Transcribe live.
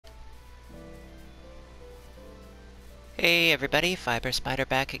Hey everybody, Fiber Spider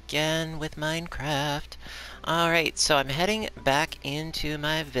back again with Minecraft. Alright, so I'm heading back into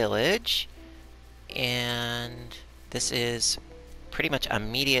my village, and this is pretty much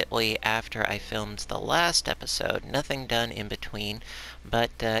immediately after I filmed the last episode. Nothing done in between, but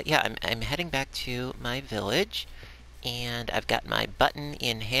yeah, I'm heading back to my village, and I've got my button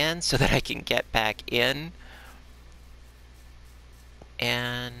in hand so that I can get back in.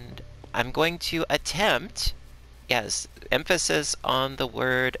 And I'm going to attempt... Yes, emphasis on the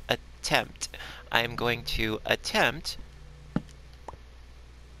word attempt. I'm going to attempt...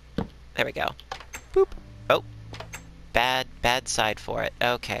 There we go. Boop. Oh, bad side for it.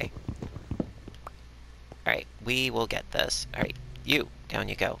 Okay. Alright, we will get this. Alright, you, down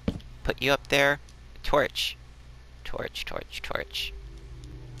you go. Put you up there. Torch. Torch, torch, torch.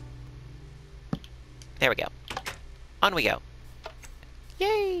 There we go. On we go.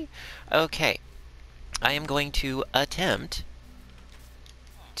 Yay! Okay. I am going to attempt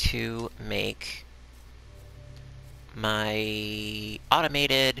to make my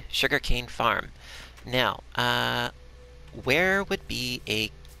automated sugarcane farm. Now, where would be a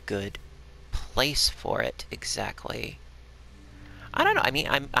good place for it exactly? I don't know. I mean,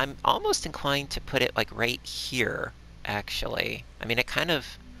 I'm almost inclined to put it like right here, actually. I mean, it kind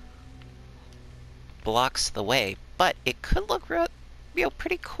of blocks the way, but it could look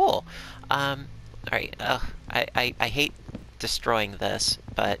pretty cool. Alright, I hate destroying this,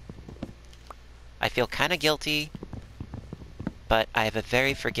 but I feel kind of guilty, but I have a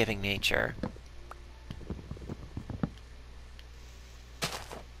very forgiving nature.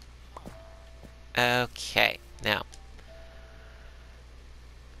 Okay, now.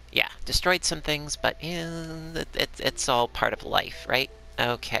 Yeah, destroyed some things, but it's all part of life, right?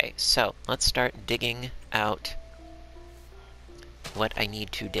 Okay, so let's start digging out what I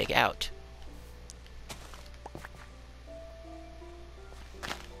need to dig out.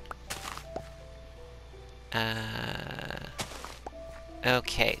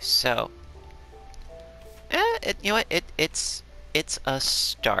 Okay, so... you know what? It's a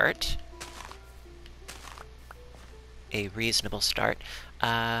start. A reasonable start.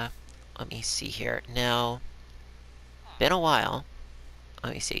 Let me see here. Now, been a while.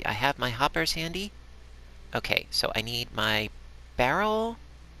 Let me see. I have my hoppers handy. Okay, so I need my barrel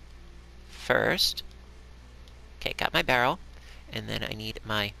first. Okay, got my barrel. And then I need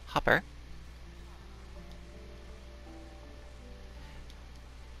my hopper.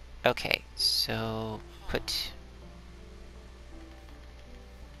 Okay, so put...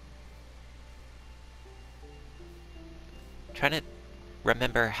 Trying to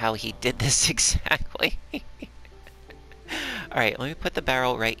remember how he did this exactly. Alright, let me put the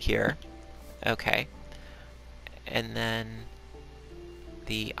barrel right here. Okay. And then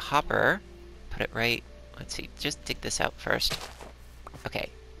the hopper, put it right... Let's see, just dig this out first. Okay,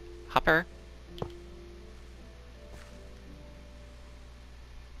 hopper.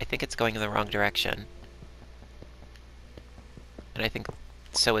 I think it's going in the wrong direction. And I think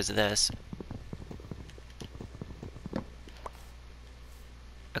so is this.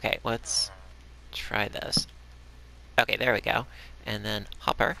 Okay, let's try this. Okay, there we go. And then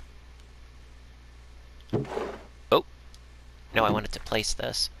hopper. Oh! No, I wanted to place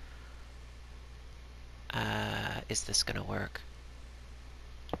this. Is this gonna work?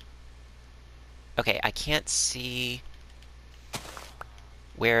 Okay, I can't see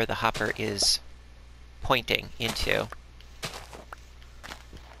where the hopper is pointing into.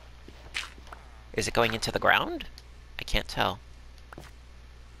 Is it going into the ground? I can't tell.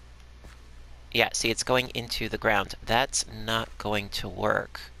 Yeah, see, it's going into the ground. That's not going to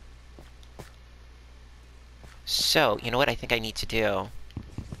work. So, you know what I think I need to do?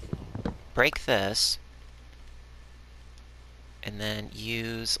 Break this, and then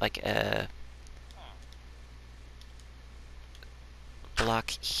use, like, a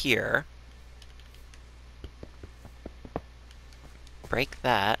block here. Break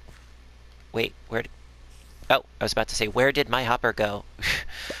that. Wait, where did... Oh, I was about to say, where did my hopper go?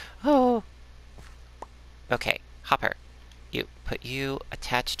 Oh! Okay, hopper. You, put you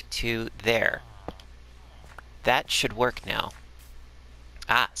attached to there. That should work now.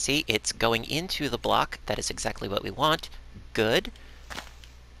 Ah, see, it's going into the block. That is exactly what we want. Good.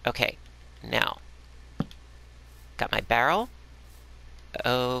 Okay, now. Got my barrel.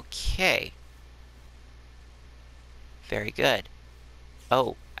 Okay. Very good.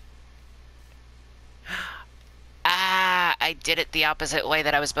 Oh. Ah, I did it the opposite way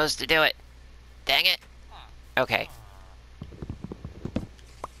that I was supposed to do it. Dang it. Okay.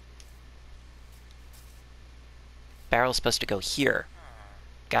 Barrel's supposed to go here.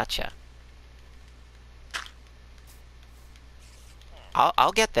 Gotcha.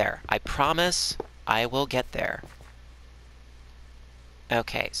 I'll get there. I promise I will get there.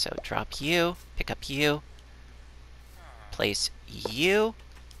 Okay, so drop you, pick up you, place you.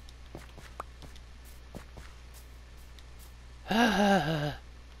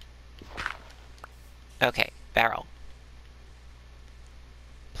 Okay, barrel.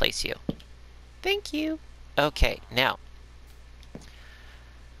 Place you. Thank you. Okay, now.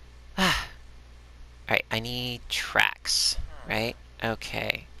 Alright, I need tracks, right?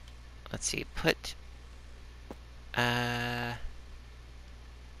 Okay. Let's see, put...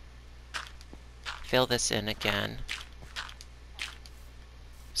 fill this in again.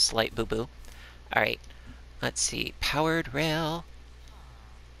 Slight boo-boo. Alright, let's see. Powered rail.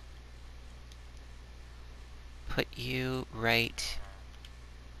 Put you right...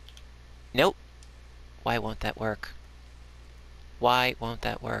 Nope. Why won't that work? Why won't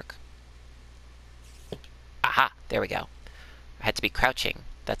that work? Aha! There we go. I had to be crouching.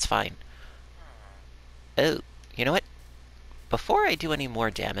 That's fine. Oh, you know what? Before I do any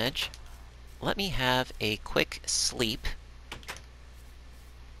more damage, let me have a quick sleep.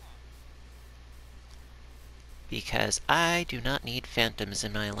 Because I do not need phantoms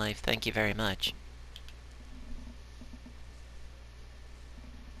in my life. Thank you very much.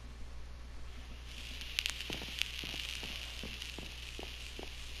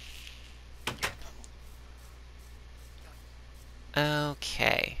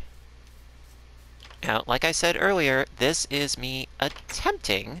 Okay. Now, like I said earlier, this is me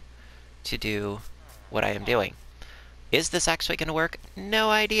attempting to do what I am doing. Is this actually going to work? No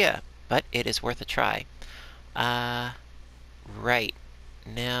idea, but it is worth a try. Right.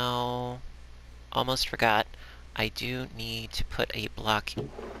 Now, almost forgot. I do need to put a block...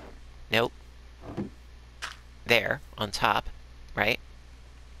 Nope. There, on top, right?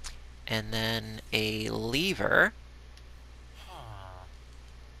 And then a lever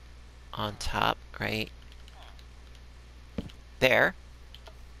on top, right? There.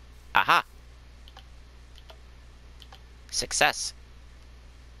 Aha! Success!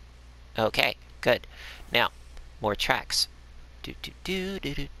 Okay, good. Now, more tracks. Do do do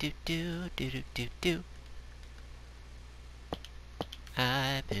do do do do do do do do.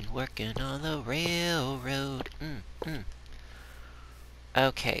 I've been working on the railroad.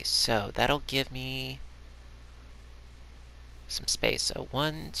 Okay, so that'll give me some space. So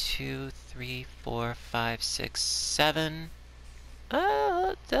 1, 2, 3, 4, 5, 6, 7.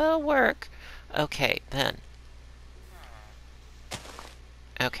 Oh, that'll work. Okay, then.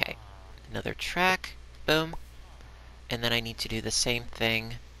 Okay, another track. Boom. And then I need to do the same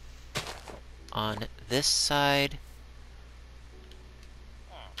thing on this side.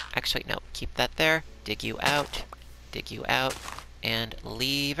 Actually, no, keep that there. Dig you out, and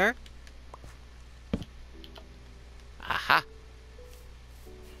lever. Aha!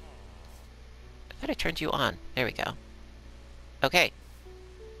 I thought I turned you on. There we go. Okay.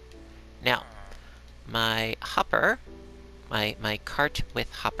 Now, my hopper, my cart with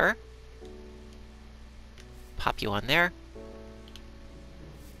hopper. Pop you on there.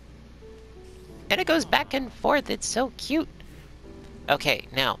 And it goes back and forth. It's so cute. Okay,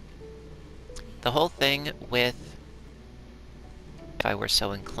 now, the whole thing with, if I were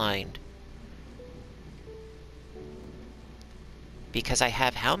so inclined, because I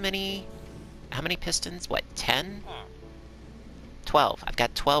have how many pistons? What, 10? 12. I've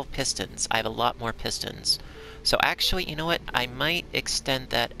got 12 pistons. I have a lot more pistons. So actually, you know what? I might extend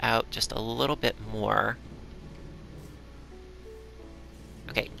that out just a little bit more.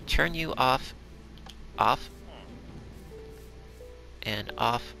 Okay, turn you off, and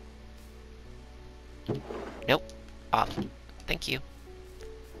off. Nope, off. Thank you.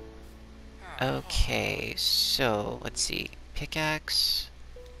 Okay, so let's see. Pickaxe.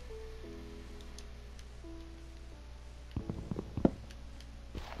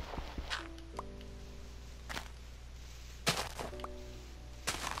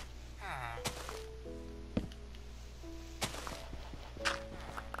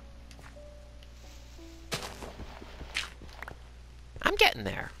 I'm getting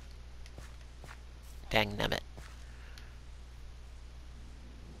there. Dang nabbit.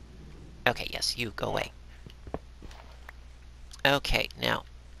 Okay, yes, you go away. Okay, now.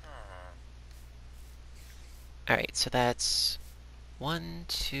 Alright, so that's 1,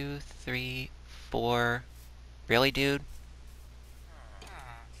 2, 3, 4. Really, dude?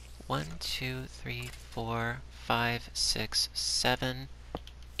 1, 2, 3, 4, 5, 6, 7,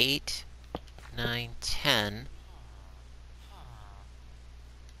 8, 9, 10.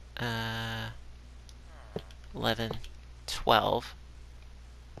 11, 12.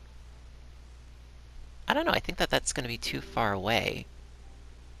 I don't know, I think that's going to be too far away.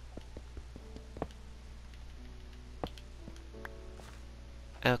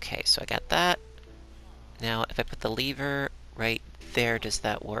 Okay, so I got that. Now, if I put the lever right there, does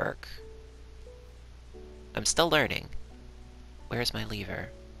that work? I'm still learning. Where's my lever?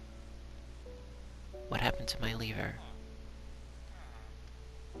 What happened to my lever?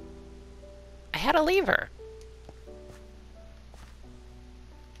 I had a lever!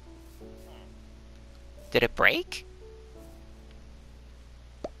 Did it break?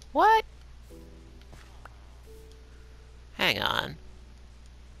 What? Hang on.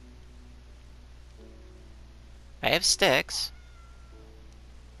 I have sticks.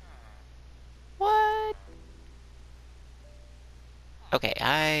 What? Okay,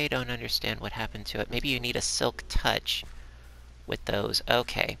 I don't understand what happened to it. Maybe you need a silk touch with those.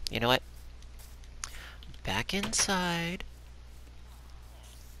 Okay, you know what? Back inside.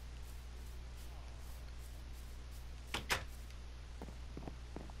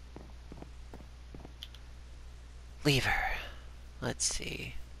 Lever. Let's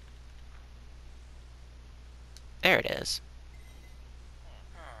see. There it is.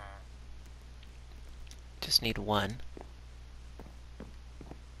 Just need one.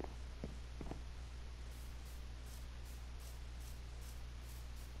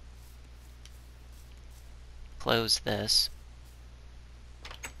 Close this.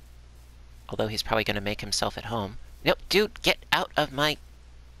 Although he's probably going to make himself at home. Nope, dude, get out of my...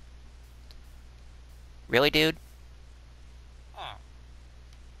 Really, dude?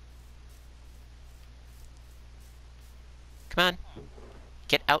 Come on.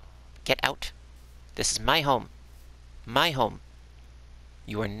 Get out. Get out. This is my home. My home.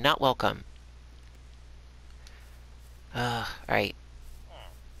 You are not welcome. Alright.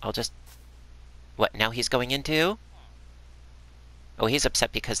 I'll just... What, now he's going into? Oh, he's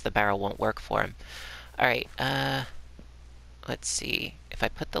upset because the barrel won't work for him. Alright, let's see. If I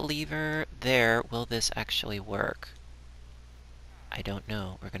put the lever there, will this actually work? I don't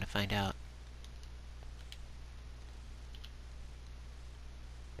know. We're gonna find out.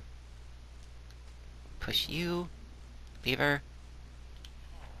 Push you. Lever.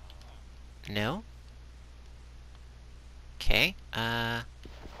 No? Okay, okay,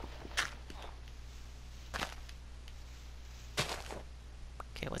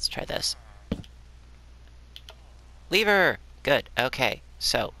 let's try this. Lever! Good, okay.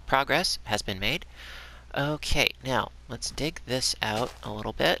 So, progress has been made. Okay, now, let's dig this out a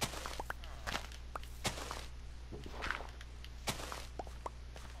little bit.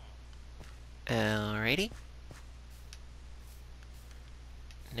 Alrighty.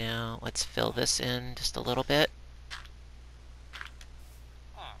 Now, let's fill this in just a little bit.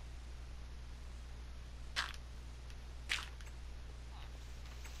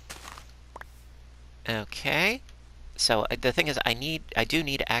 Okay. So, the thing is, I do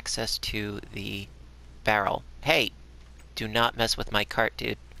need access to the barrel. Hey! Do not mess with my cart,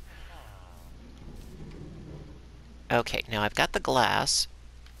 dude. Okay, now I've got the glass.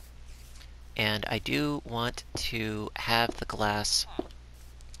 And I do want to have the glass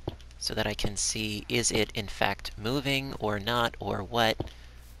so that I can see, is it in fact moving or not, or what?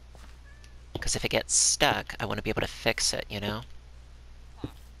 Because if it gets stuck, I want to be able to fix it, you know?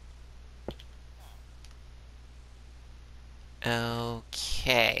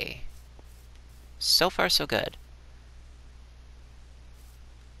 Okay. So far, so good.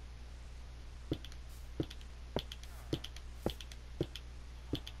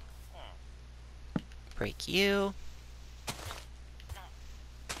 Break you.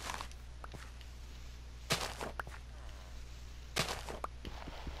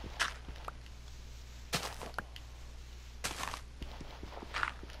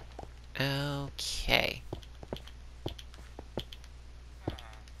 Okay.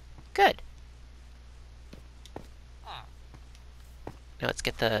 Good. Now let's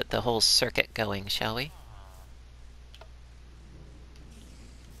get the whole circuit going, shall we?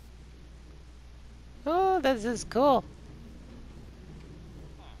 Oh, this is cool.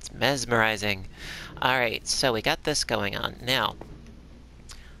 It's mesmerizing. Alright, so we got this going on. Now,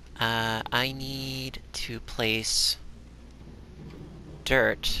 I need to place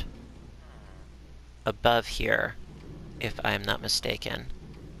dirt above here, if I'm not mistaken.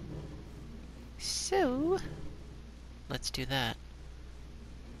 So, let's do that.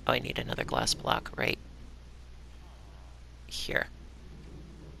 Oh, I need another glass block right here.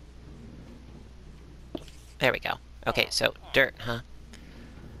 There we go. Okay, so dirt, huh?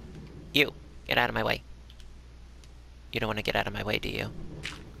 You, get out of my way. You don't want to get out of my way, do you?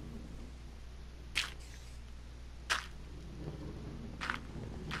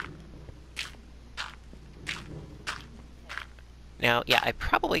 Now, yeah, I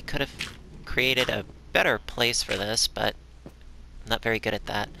probably could have created a better place for this, but not very good at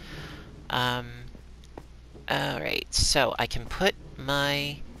that. Alright, so I can put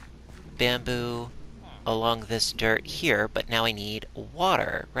my bamboo along this dirt here, but now I need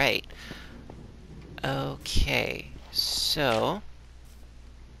water, right? Okay, so...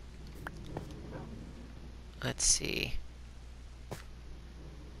 let's see. You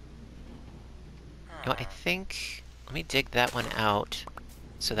know what, I think... let me dig that one out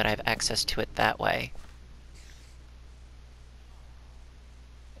so that I have access to it that way.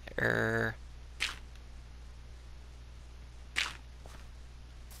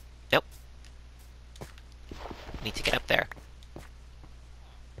 Nope. Need to get up there.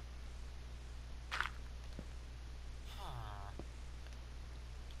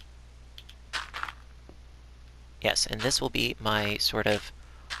 Yes, and this will be my sort of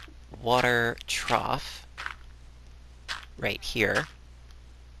water trough right here.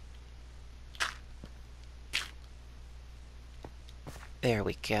 There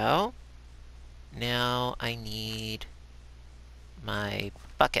we go. Now I need my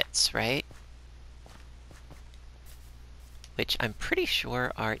buckets, right? Which I'm pretty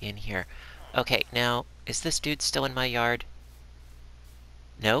sure are in here. Okay, now, is this dude still in my yard?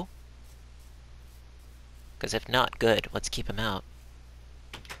 No? Because if not, good. Let's keep him out.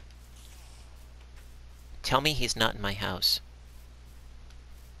 Tell me he's not in my house.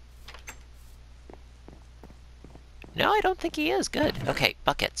 No, I don't think he is. Good. Okay,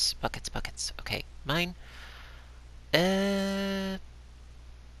 buckets. Buckets, buckets. Okay, mine.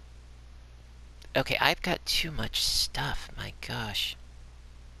 Okay, I've got too much stuff. My gosh.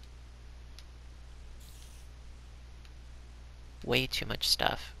 Way too much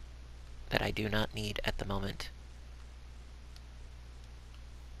stuff that I do not need at the moment.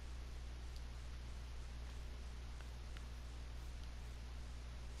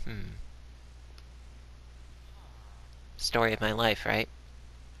 Story of my life, right?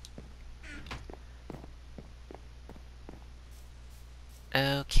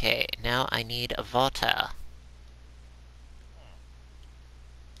 Okay, now I need water.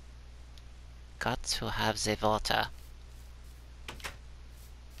 Got to have the water.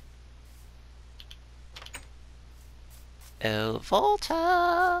 Oh,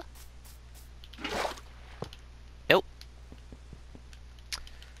 water! Nope.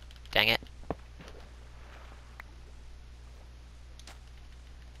 Dang it.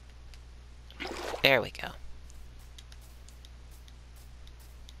 There we go.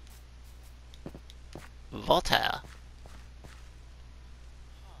 Water.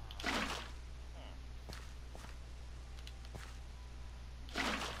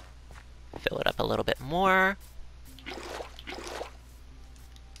 Fill it up a little bit more.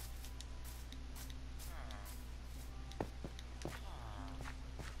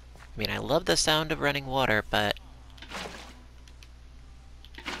 I mean, I love the sound of running water, but...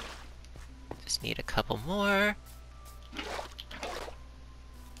 just need a couple more.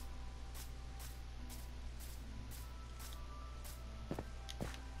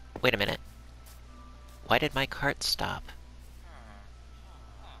 Wait a minute. Why did my cart stop?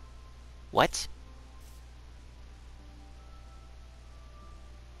 What?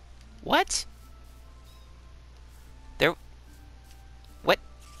 What? There... what?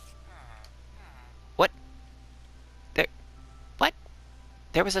 What? There... what?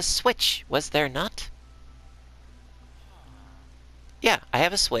 There was a switch, was there not? Yeah, I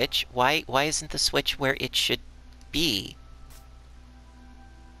have a switch. Why isn't the switch where it should be?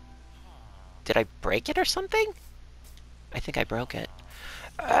 Did I break it or something? I think I broke it.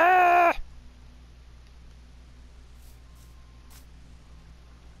 Ah!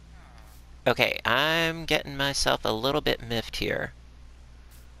 Okay, I'm getting myself a little bit miffed here.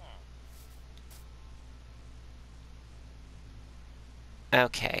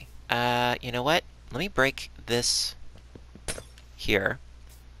 Okay, you know what? Let me break this here.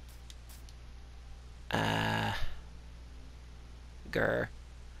 Grr.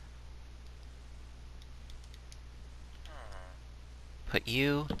 Put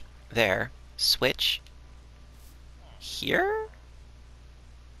you there. Switch here?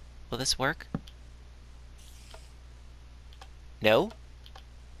 Will this work? No?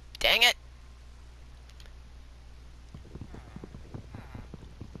 Dang it!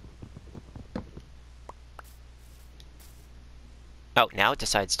 Oh, now it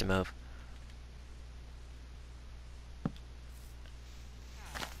decides to move.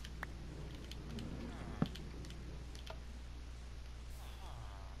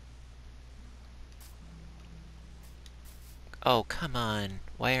 Oh, come on.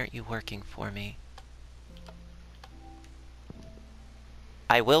 Why aren't you working for me?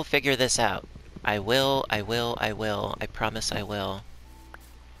 I will figure this out. I will. I promise I will.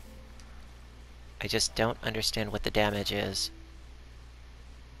 I just don't understand what the damage is.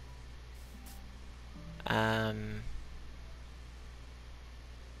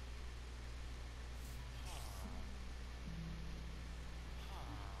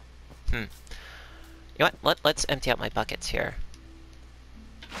 You know what? Let's empty out my buckets here.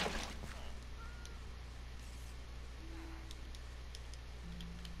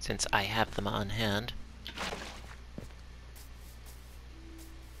 Since I have them on hand.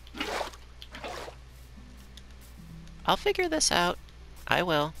 I'll figure this out. I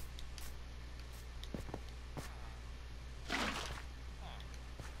will.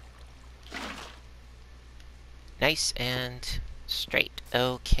 Nice and straight.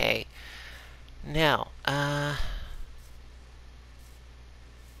 Okay. Now,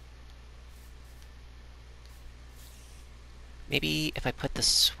 maybe if I put the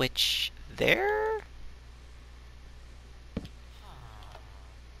switch there?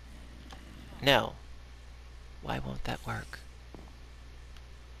 No. Why won't that work?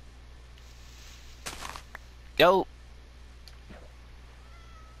 Go!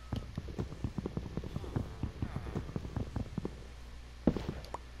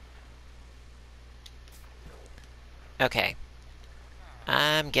 Okay.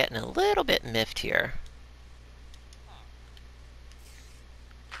 I'm getting a little bit miffed here.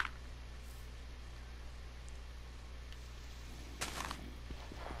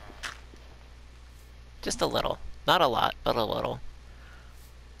 Just a little. Not a lot, but a little.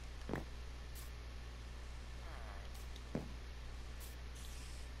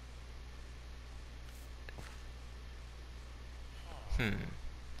 Let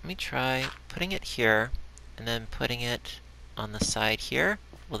me try putting it here, and then putting it on the side here.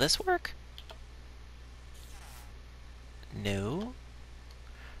 Will this work? No.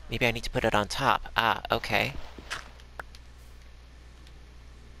 Maybe I need to put it on top. Ah, okay.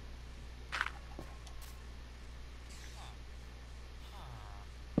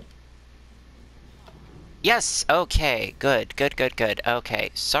 Yes! Okay, good, good, good, good.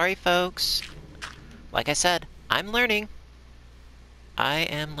 Okay, sorry folks. Like I said, I'm learning. I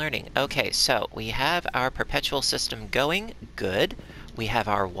am learning. Okay, so we have our perpetual system going. Good. We have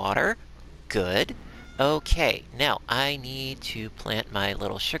our water. Good. Okay, now I need to plant my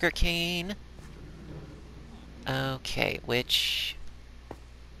little sugarcane. Okay, which...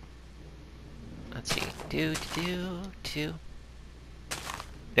 Let's see. Do.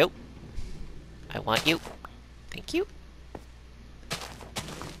 Nope. I want you. Thank you.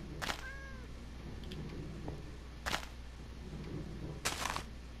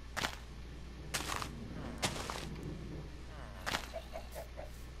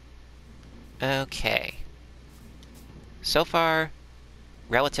 Okay. So far,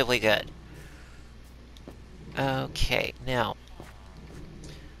 relatively good. Okay, now,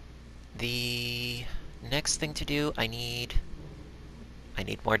 the next thing to do, I need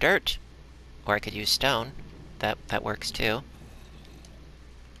more dirt. Or I could use stone. That works too.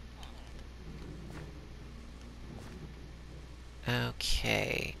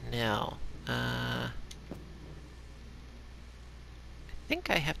 Okay, now, I think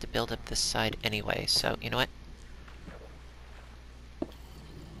I have to build up this side anyway, so you know what?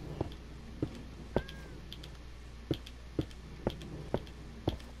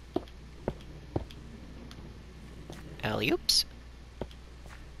 Alley-oops.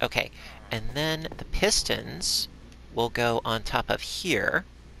 Okay, and then the pistons will go on top of here,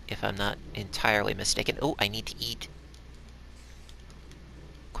 if I'm not entirely mistaken. Oh, I need to eat.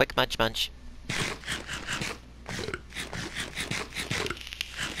 Quick munch munch.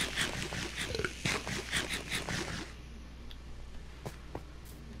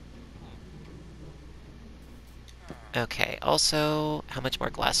 Okay, also, how much more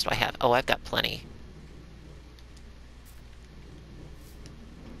glass do I have? Oh, I've got plenty.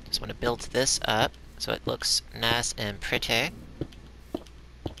 Just want to build this up so it looks nice and pretty.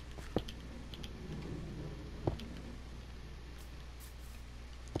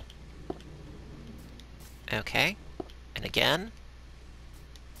 Okay, and again.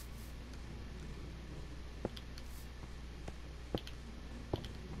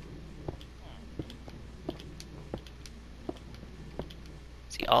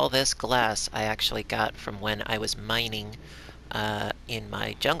 See, all this glass I actually got from when I was mining in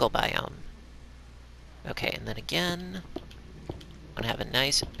my jungle biome. Okay, and then again, I'm gonna have a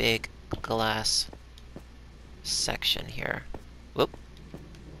nice big glass section here. Whoop.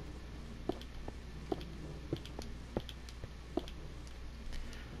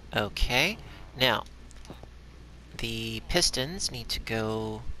 Okay, now, the pistons need to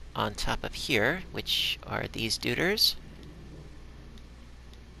go on top of here, which are these duders.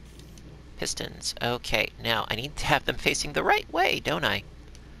 Pistons. Okay, now I need to have them facing the right way, don't I?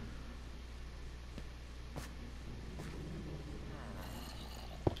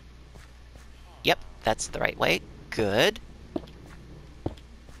 Yep, that's the right way. Good.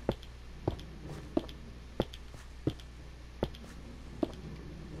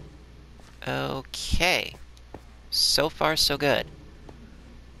 Okay. So far, so good.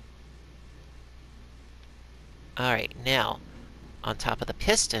 Alright, now, on top of the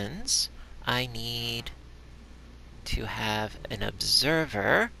pistons, I need to have an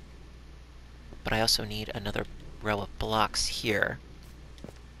observer, but I also need another row of blocks here.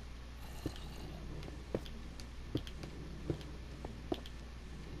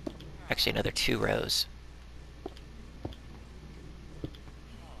 Actually, another 2 rows.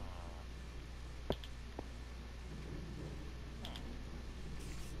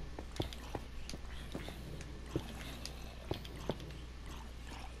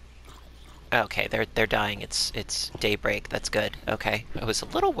 Okay, they're dying. It's daybreak. That's good. Okay. I was a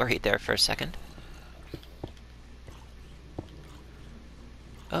little worried there for a second.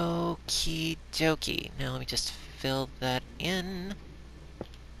 Okie dokie. Now let me just fill that in.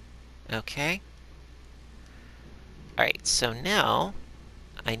 Okay. Alright, so now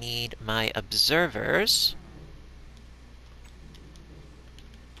I need my observers.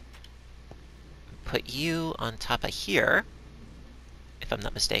 Put you on top of here, if I'm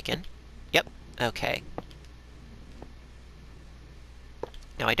not mistaken. Yep, okay.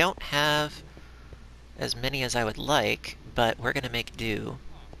 Now I don't have as many as I would like, but we're gonna make do.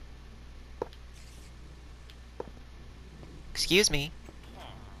 Excuse me.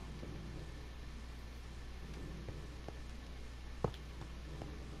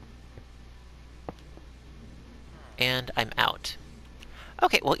 And I'm out.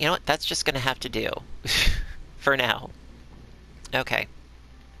 Okay, well, you know what? That's just gonna have to do. For now. Okay.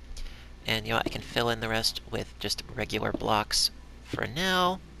 And you know what? I can fill in the rest with just regular blocks for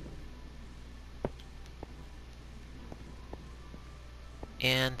now.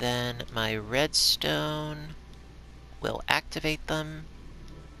 And then my redstone will activate them.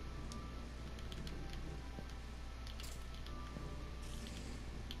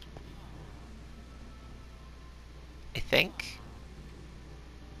 I think.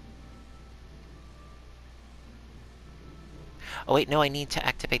 Oh wait, no, I need to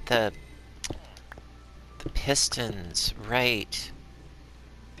activate the pistons, right.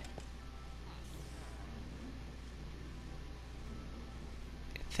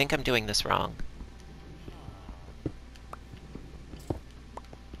 I think I'm doing this wrong.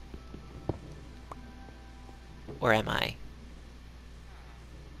 Or am I?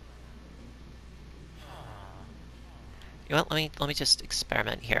 You know what, let me just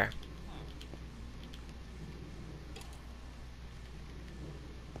experiment here.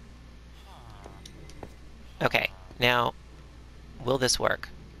 Okay, now, will this work?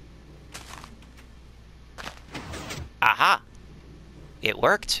 Aha! It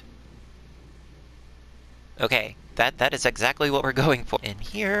worked! Okay, that is exactly what we're going for. In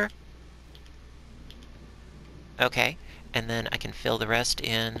here. Okay, and then I can fill the rest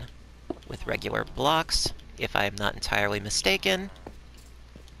in with regular blocks, if I'm not entirely mistaken.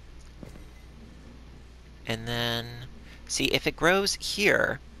 And then, see, if it grows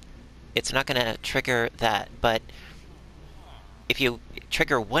here, it's not gonna trigger that, but if you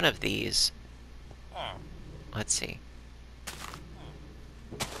trigger one of these, let's see.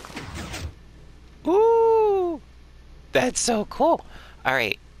 Ooh! That's so cool!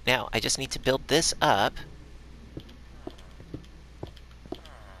 Alright, now I just need to build this up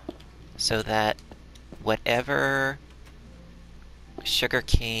so that whatever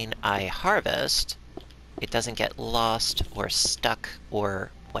sugarcane I harvest, it doesn't get lost or stuck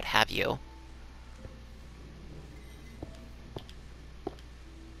or what have you.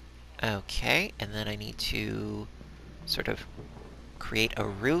 Okay, and then I need to sort of create a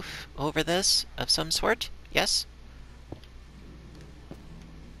roof over this of some sort. Yes?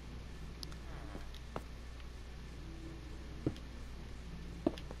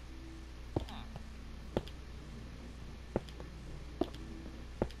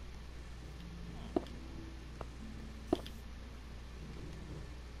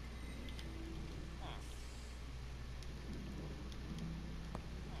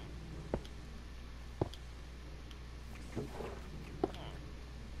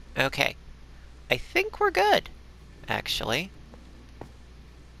 Okay. I think we're good, actually.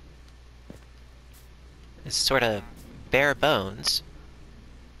 It's sort of bare bones.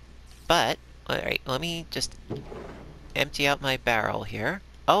 But, alright, let me just empty out my barrel here.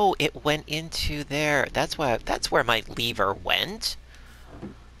 Oh, it went into there. That's where my lever went.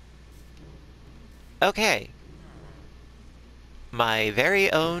 Okay. My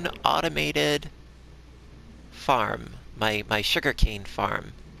very own automated farm. My sugarcane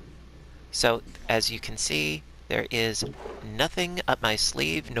farm. So, as you can see, there is nothing up my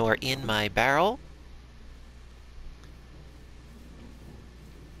sleeve nor in my barrel.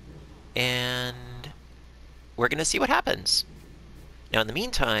 And we're gonna see what happens. Now, in the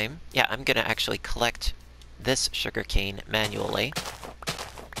meantime, yeah, I'm gonna actually collect this sugarcane manually.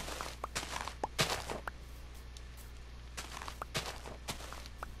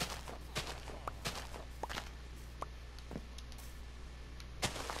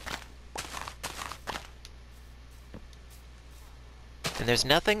 And there's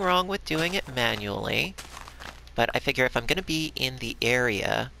nothing wrong with doing it manually, but I figure if I'm gonna be in the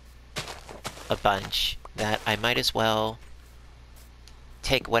area a bunch, that I might as well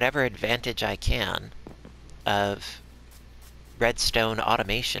take whatever advantage I can of redstone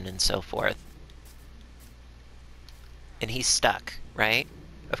automation and so forth. And he's stuck, right?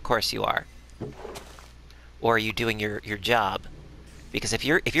 Of course you are. Or are you doing your job? Because if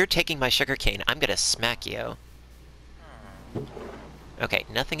you're taking my sugarcane, I'm gonna smack you. Okay,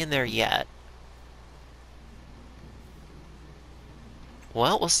 nothing in there yet.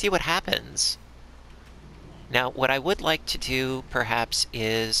 Well, we'll see what happens. Now, what I would like to do, perhaps,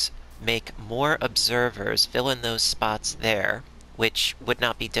 is make more observers, fill in those spots there, which would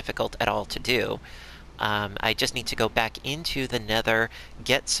not be difficult at all to do. I just need to go back into the nether,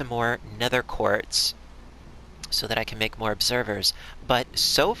 get some more nether quartz, so that I can make more observers. But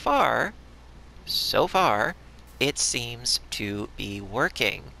so far, it seems to be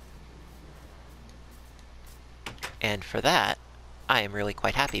working. And for that, I am really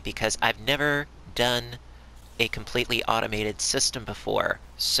quite happy, because I've never done a completely automated system before.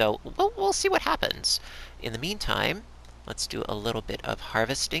 So we'll see what happens. In the meantime, let's do a little bit of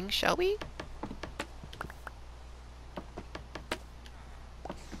harvesting, shall we?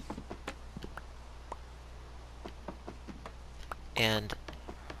 And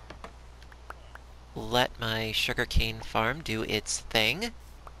let my sugarcane farm do its thing,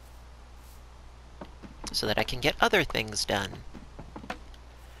 so that I can get other things done.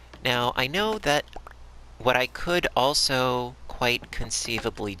 Now, I know that what I could also quite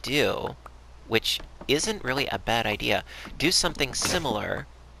conceivably do, which isn't really a bad idea, do something similar.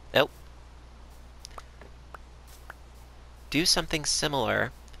 Oh. Do something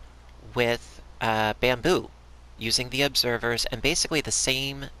similar with bamboo, using the observers, and basically the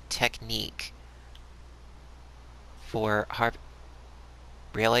same technique for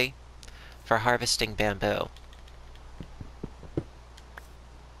for harvesting bamboo.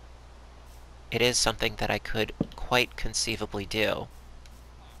 It is something that I could quite conceivably do.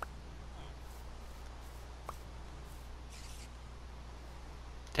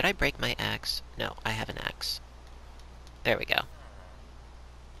 Did I break my axe? No, I have an axe. There we go.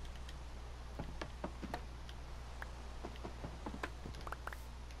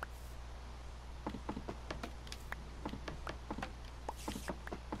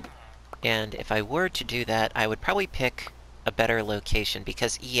 And if I were to do that, I would probably pick a better location,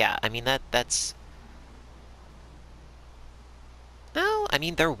 because, yeah, I mean, that's... No, I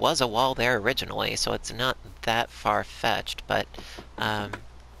mean, there was a wall there originally, so it's not that far-fetched, but,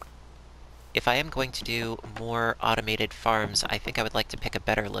 if I am going to do more automated farms, I think I would like to pick a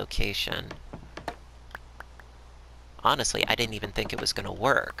better location. Honestly, I didn't even think it was gonna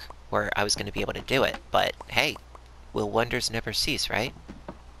work, or I was gonna be able to do it, but hey, will wonders never cease, right?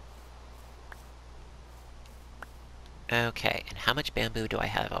 Okay, and how much bamboo do I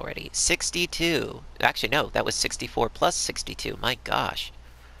have already? 62! Actually, no, that was 64 plus 62, my gosh.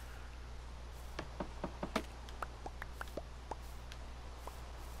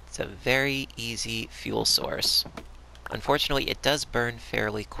 It's a very easy fuel source. Unfortunately, it does burn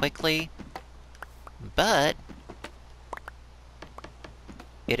fairly quickly, but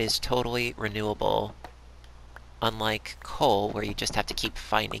it is totally renewable. Unlike coal, where you just have to keep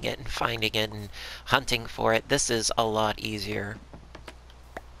finding it and hunting for it, this is a lot easier.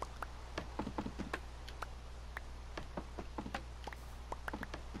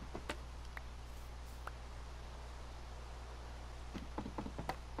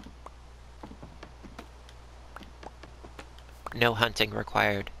 No hunting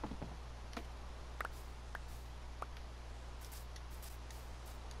required.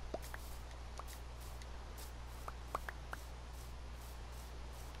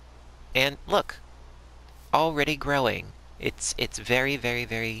 And look, already growing. It's very, very,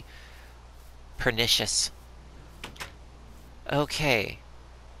 very pernicious. Okay.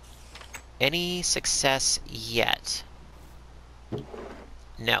 Any success yet?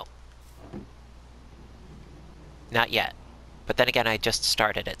 No. Not yet. But then again, I just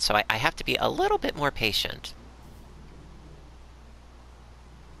started it, so I have to be a little bit more patient.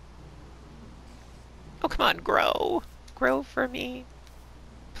 Oh, come on, grow! Grow for me.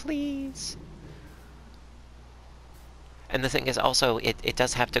 Please. And the thing is also, it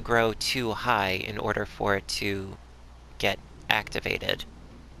does have to grow too high in order for it to get activated.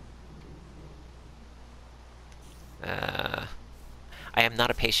 I am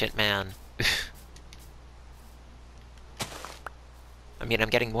not a patient man. I mean, I'm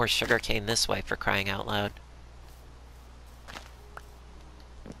getting more sugarcane this way, for crying out loud.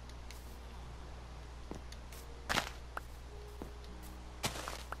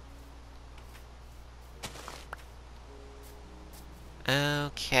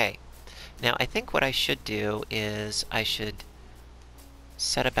 Okay. Now, I think what I should do is I should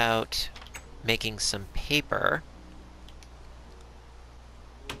set about making some paper.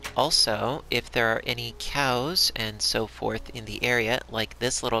 Also, if there are any cows and so forth in the area, like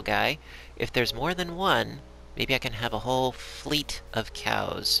this little guy, if there's more than one, maybe I can have a whole fleet of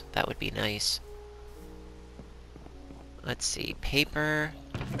cows. That would be nice. Let's see, paper.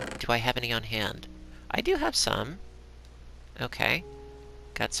 Do I have any on hand? I do have some. Okay.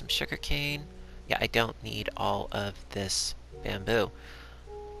 Got some sugarcane. Yeah, I don't need all of this bamboo.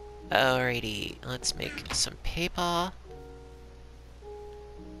 Alrighty, let's make some paper.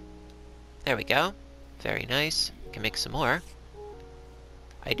 There we go. Very nice. Can make some more.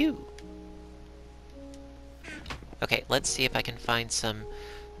 I do. Okay, let's see if I can find some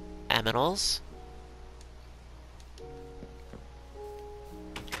aminals.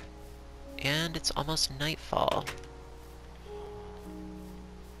 And it's almost nightfall.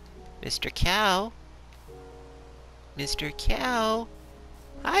 Mr. Cow? Mr. Cow?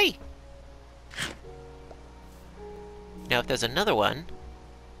 Hi! Now, if there's another one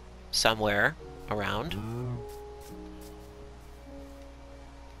somewhere around,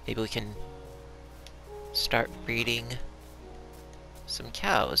 maybe we can start breeding some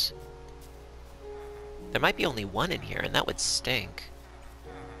cows. There might be only one in here, and that would stink.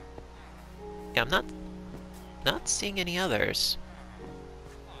 Yeah, I'm not seeing any others.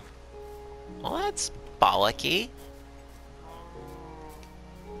 Well, that's bollocky.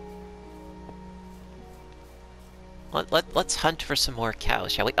 Let's hunt for some more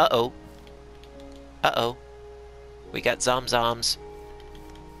cows, shall we? Uh-oh. Uh-oh. We got zomzoms.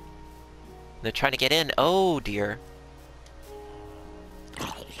 They're trying to get in. Oh, dear.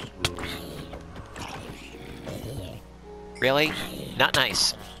 Really? Not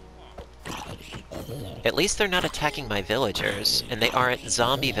nice. At least they're not attacking my villagers, and they aren't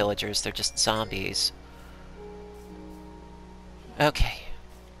zombie villagers, they're just zombies. Okay.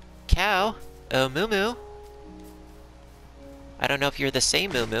 Cow? Oh, Moo Moo. I don't know if you're the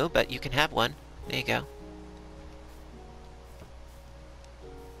same Moo Moo, but you can have one. There you go.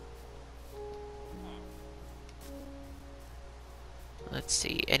 Let's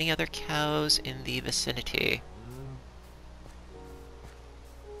see, any other cows in the vicinity?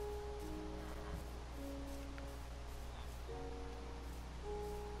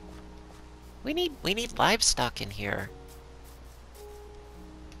 We need livestock in here.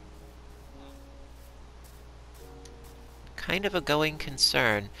 Kind of a going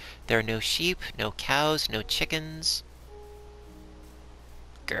concern. There are no sheep, no cows, no chickens.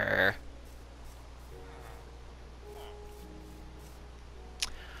 Grr.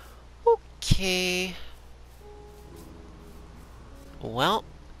 Okay. Well,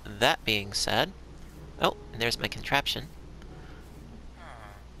 that being said... Oh, and there's my contraption.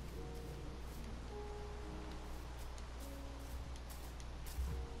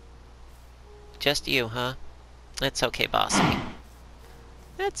 Just you, huh? That's okay, bossy.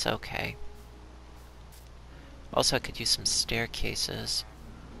 That's okay. Also, I could use some staircases.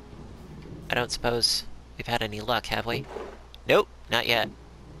 I don't suppose we've had any luck, have we? Nope, not yet.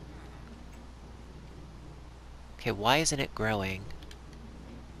 Okay, why isn't it growing?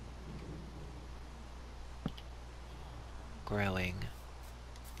 Growing.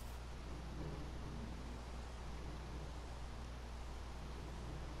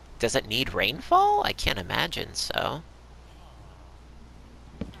 Does it need rainfall? I can't imagine so.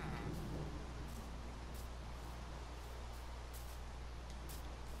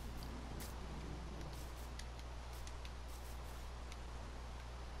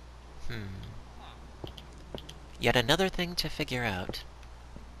 Yet another thing to figure out.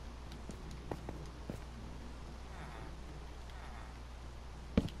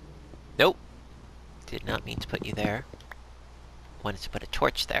 Nope. Did not mean to put you there. Wanted to put a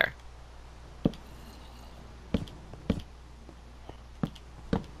torch there.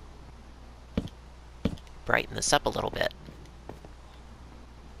 brighten this up a little bit.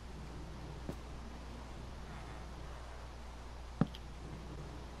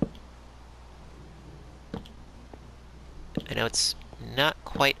 I know it's not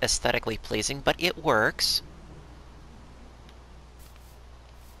quite aesthetically pleasing, but it works.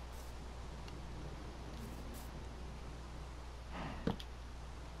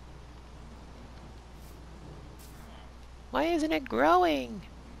 Why isn't it growing?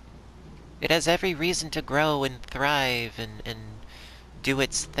 It has every reason to grow and thrive and do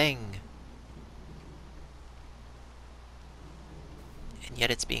its thing. And yet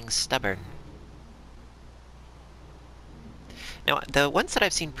it's being stubborn. Now, the ones that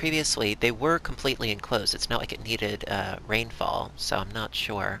I've seen previously, they were completely enclosed. It's not like it needed rainfall, so I'm not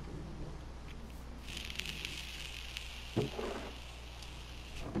sure.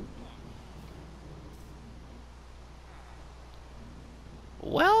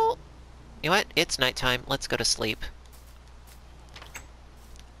 Well, you know what? It's nighttime. Let's go to sleep.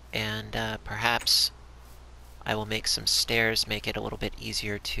 And perhaps I will make some stairs, make it a little bit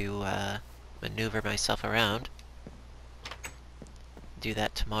easier to maneuver myself around. Do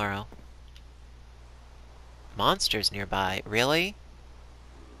that tomorrow. Monsters nearby. Really?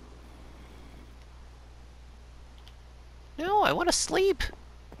 No, I want to sleep.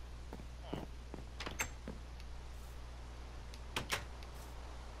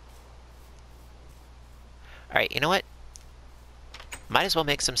 Alright, you know what? Might as well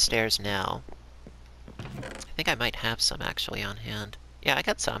make some stairs now. I think I might have some actually on hand. Yeah, I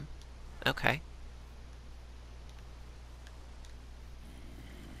got some. Okay.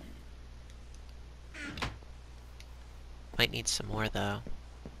 Might need some more, though.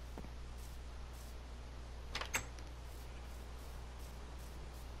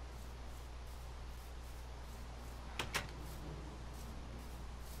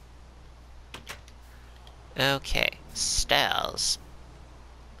 Okay, stairs.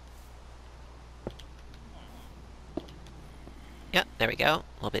 Yep, there we go. A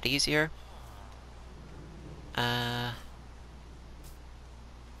little bit easier.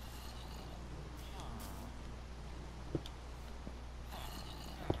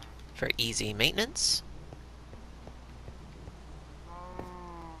 For easy maintenance.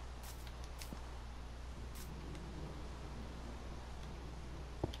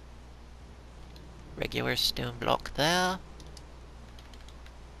 Regular stone block there.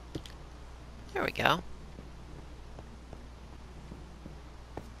 There we go.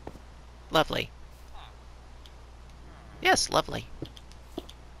 Lovely. Yes, lovely.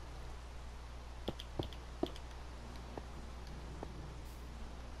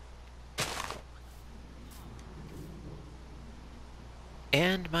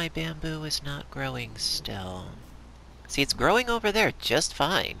 And my bamboo is not growing still. See, it's growing over there just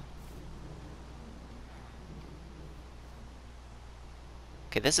fine.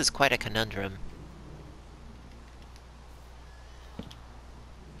 Okay, this is quite a conundrum.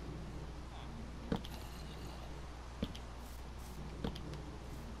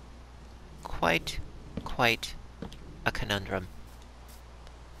 Quite a conundrum.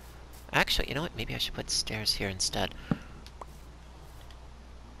 Actually, you know what? Maybe I should put stairs here instead.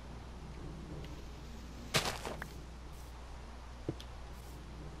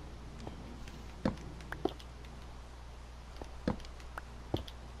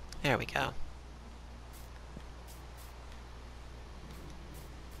 There we go.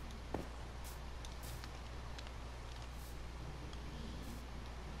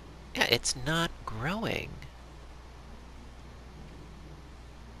 Yeah, it's not growing.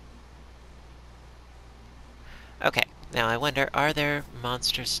 Okay, now I wonder, are there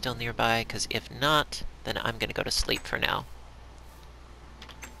monsters still nearby? Because if not, then I'm gonna go to sleep for now.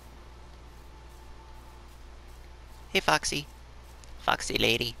 Hey, Foxy. Foxy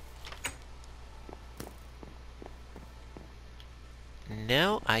lady.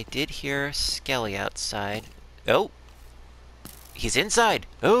 No, I did hear Skelly outside. Oh! He's inside!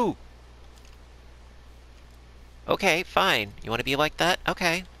 Oh! Okay, fine. You want to be like that?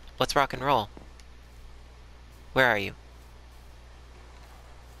 Okay. Let's rock and roll. Where are you?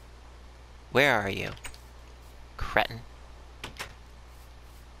 Where are you? Cretin.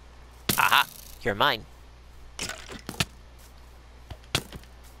 Aha! You're mine.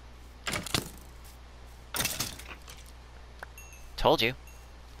 Told you.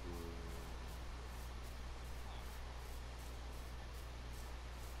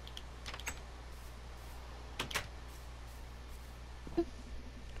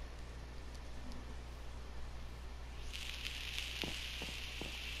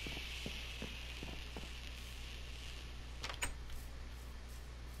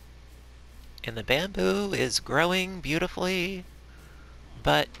 And the bamboo is growing beautifully,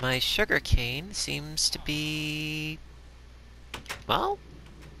 but my sugarcane seems to be, well,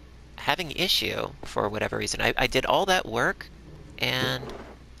 having issue for whatever reason. I did all that work, and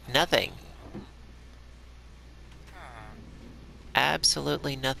nothing.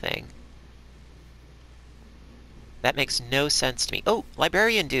 Absolutely nothing. That makes no sense to me. Oh,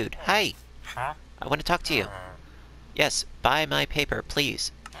 librarian dude, hi! I want to talk to you. Yes, buy my paper,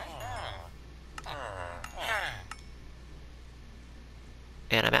 please.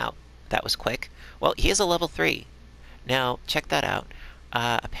 And I'm out. That was quick. Well, he is a level 3. Now, check that out.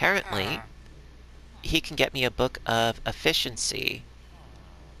 Apparently, he can get me a book of efficiency,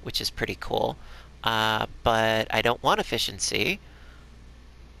 which is pretty cool. But I don't want efficiency.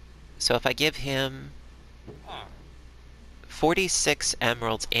 So if I give him 46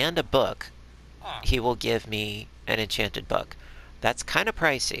 emeralds and a book, he will give me an enchanted book. That's kind of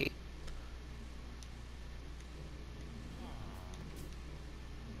pricey.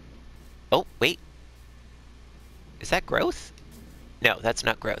 Oh, wait. Is that growth? No, that's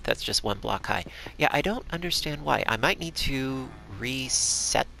not growth. That's just 1 block high. Yeah, I don't understand why. I might need to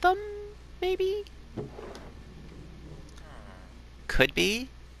reset them, maybe? Could be.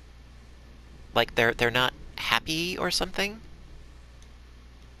 Like they're not happy or something?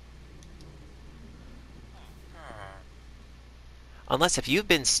 Unless if you've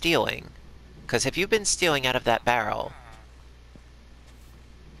been stealing. Because if you've been stealing out of that barrel,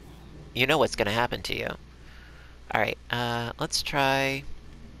 you know what's going to happen to you. Alright, let's try...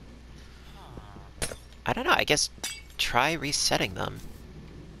 I don't know, I guess try resetting them.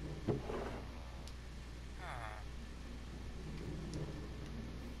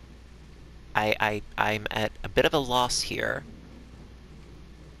 I'm at a bit of a loss here.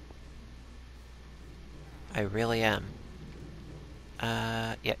 I really am.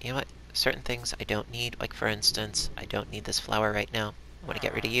 Yeah, you know what? Certain things I don't need, like for instance, I don't need this flower right now. I want to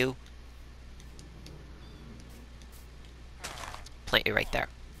get rid of you. Plant you right there.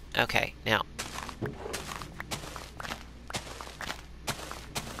 Okay, now.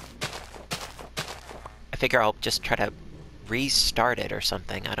 I figure I'll just try to restart it or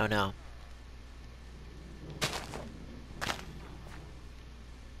something, I don't know.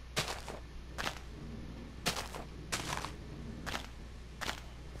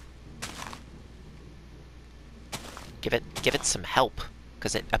 Give it some help,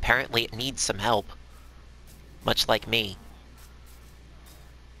 because apparently it needs some help. Much like me.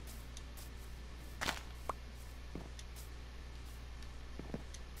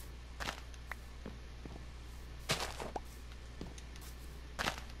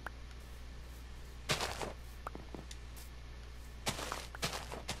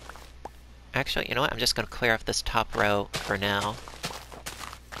 Actually, you know what? I'm just going to clear off this top row for now.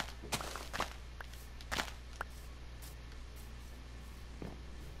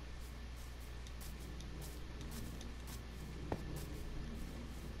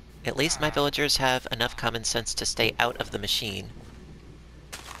 At least my villagers have enough common sense to stay out of the machine.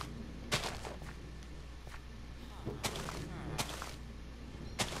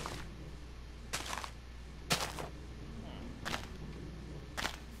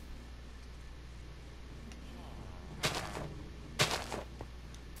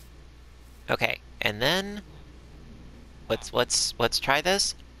 Okay, and then let's try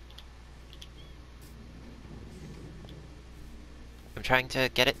this. I'm trying to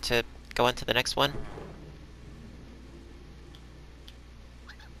get it to go on to the next one.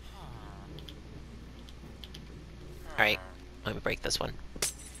 Alright, let me break this one.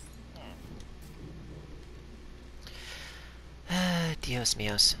 Dios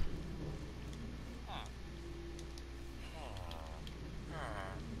míos.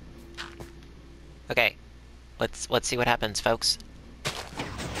 Okay, let's see what happens, folks.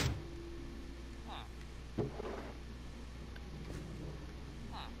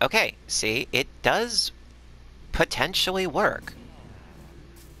 Okay, see, it does potentially work.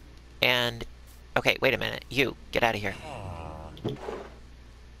 And, okay, wait a minute. You, get out of here.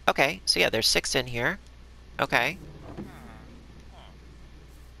 Okay, so yeah, there's 6 in here. Okay.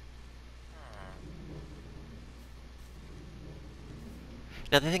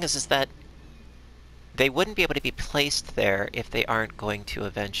 Now the thing is that they wouldn't be able to be placed there if they aren't going to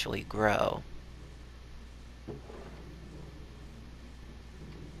eventually grow.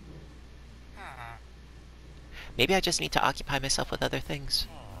 Maybe I just need to occupy myself with other things.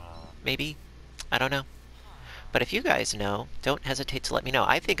 Maybe. I don't know. But if you guys know, don't hesitate to let me know.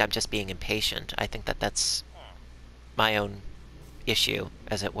 I think I'm just being impatient. I think that that's my own issue,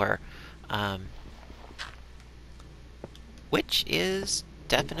 as it were. Which is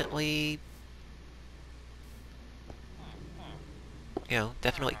definitely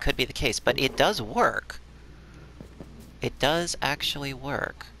definitely could be the case, but it does work. It does actually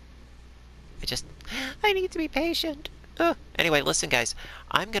work. I need to be patient. Ugh. Anyway, listen, guys,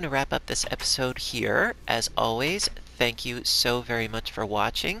 I'm going to wrap up this episode here. As always, thank you so very much for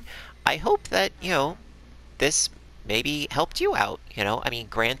watching. I hope that, this maybe helped you out. I mean,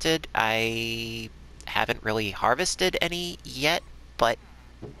 granted, I haven't really harvested any yet, but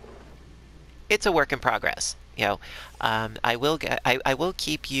it's a work in progress. I will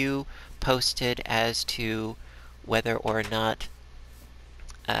keep you posted as to whether or not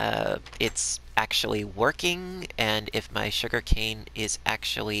it's actually working and if my sugarcane is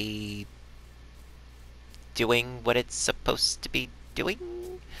actually doing what it's supposed to be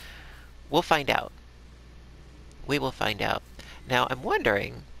doing. We'll find out. We will find out. Now, I'm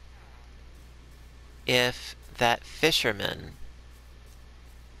wondering if that fisherman,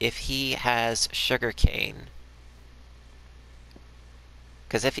 if he has sugarcane.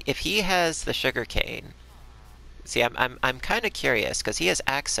 Because if he has the sugarcane, see, I'm kind of curious, because he has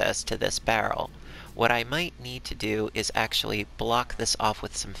access to this barrel. What I might need to do is actually block this off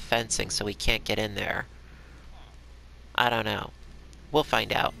with some fencing so he can't get in there. I don't know. We'll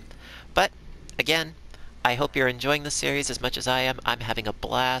find out. But, again, I hope you're enjoying the series as much as I am. I'm having a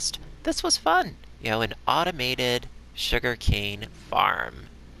blast. This was fun. An automated sugarcane farm.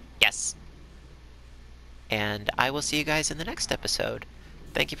 Yes! And I will see you guys in the next episode.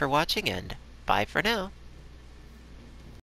 Thank you for watching, and bye for now.